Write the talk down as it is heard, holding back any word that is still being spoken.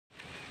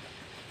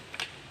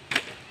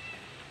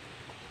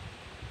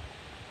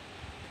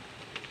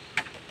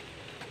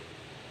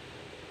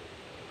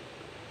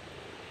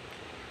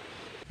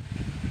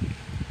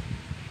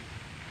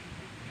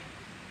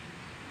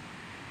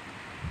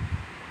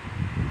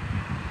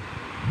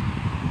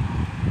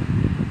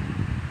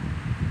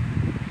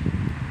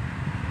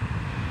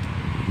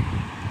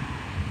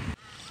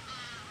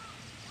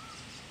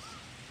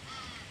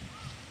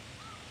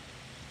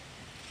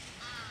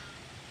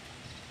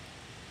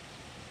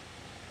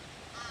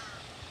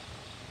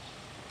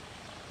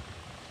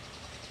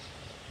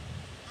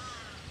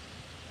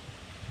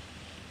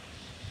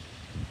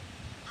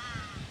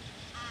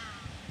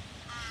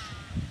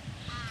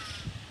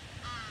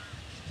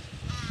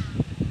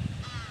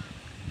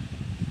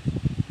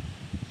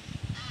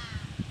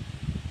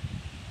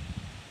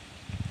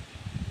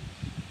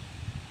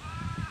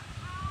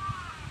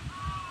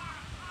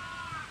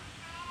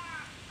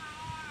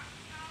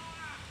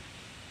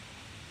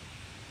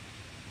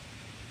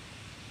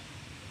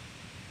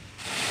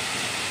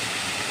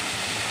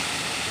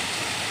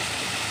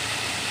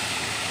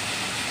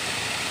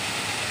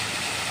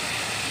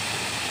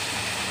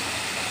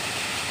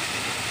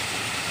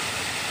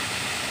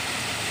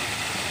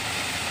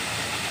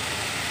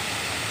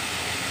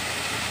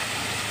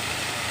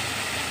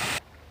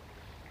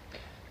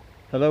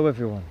Hello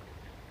everyone,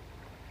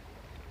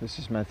 this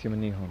is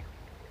MatthewInNihon,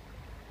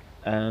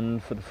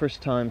 and for the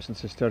first time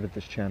since I started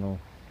this channel,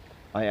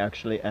 I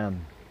actually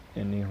am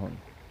in Nihon.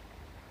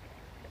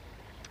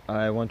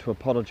 I want to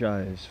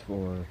apologize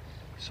for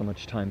so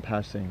much time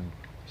passing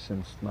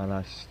since my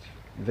last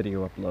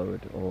video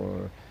upload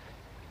or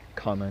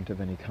comment of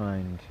any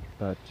kind,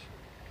 but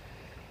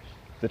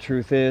the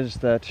truth is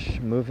that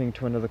moving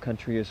to another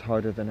country is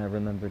harder than I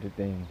remembered it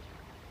being.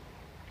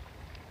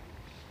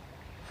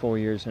 4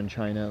 years in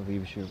China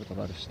leaves you with a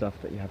lot of stuff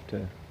that you have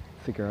to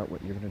figure out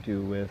what you're going to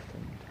do with,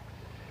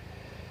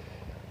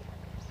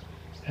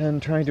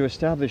 and trying to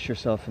establish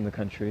yourself in the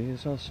country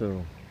is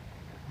also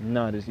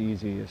not as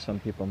easy as some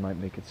people might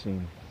make it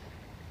seem.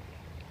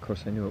 Of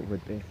course, I knew it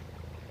would be.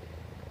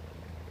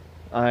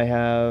 I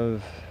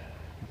have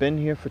been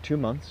here for 2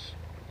 months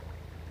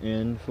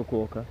in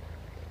Fukuoka,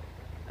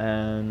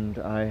 and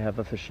I have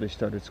officially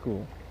started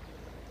school.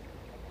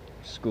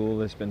 School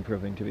has been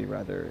proving to be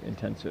rather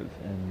intensive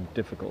and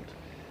difficult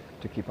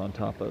to keep on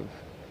top of.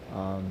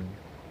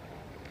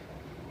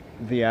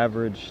 The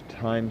average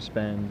time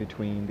span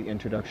between the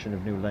introduction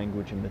of new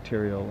language and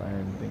material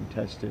and being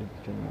tested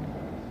can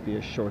be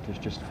as short as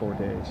just 4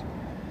 days,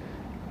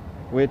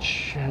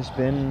 which has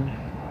been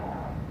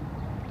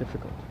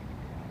difficult.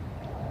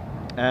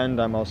 And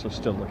I'm also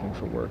still looking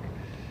for work,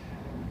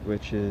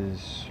 which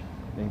is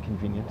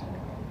inconvenient,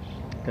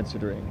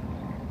 considering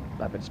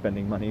I've been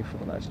spending money for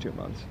the last 2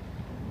 months.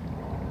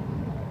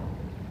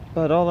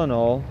 But all in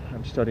all,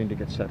 I'm starting to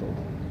get settled.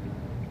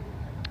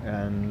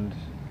 And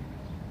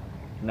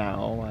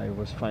now I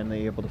was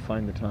finally able to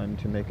find the time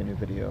to make a new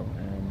video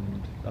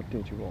and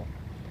update you all.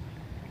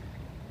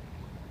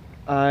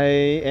 I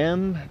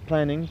am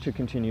planning to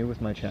continue with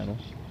my channel,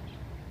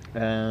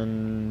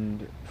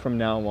 and from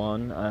now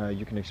on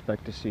you can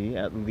expect to see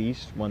at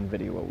least 1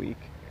 video a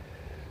week.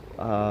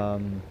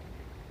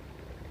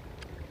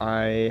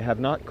 I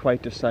have not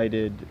quite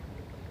decided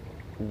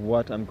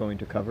what I'm going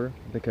to cover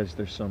because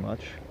there's so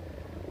much.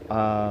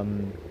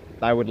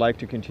 I would like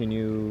to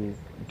continue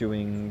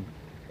doing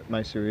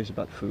my series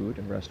about food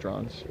and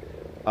restaurants.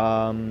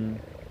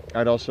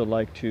 I'd also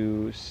like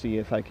to see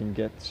if I can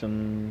get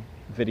some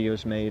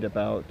videos made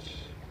about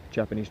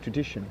Japanese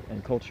tradition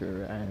and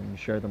culture and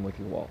share them with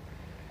you all.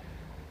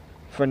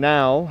 For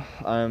now,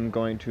 I'm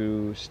going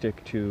to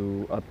stick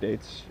to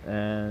updates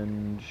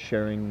and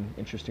sharing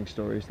interesting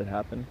stories that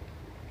happen.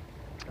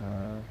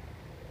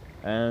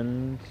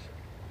 And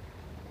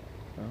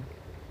well,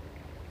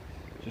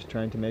 just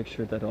trying to make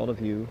sure that all of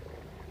you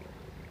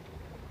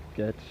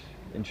get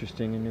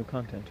interesting and new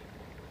content.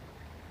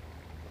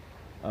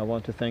 I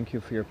want to thank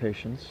you for your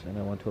patience, and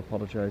I want to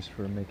apologize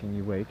for making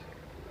you wait.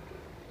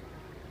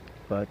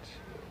 But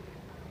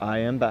I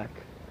am back,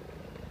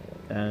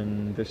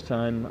 and this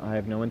time I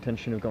have no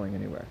intention of going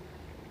anywhere.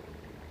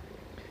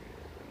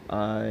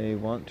 I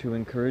want to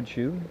encourage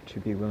you to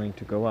be willing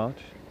to go out,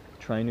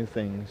 try new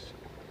things,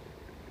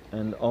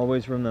 and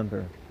always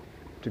remember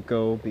to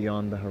go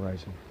beyond the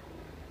horizon.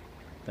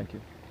 Thank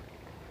you.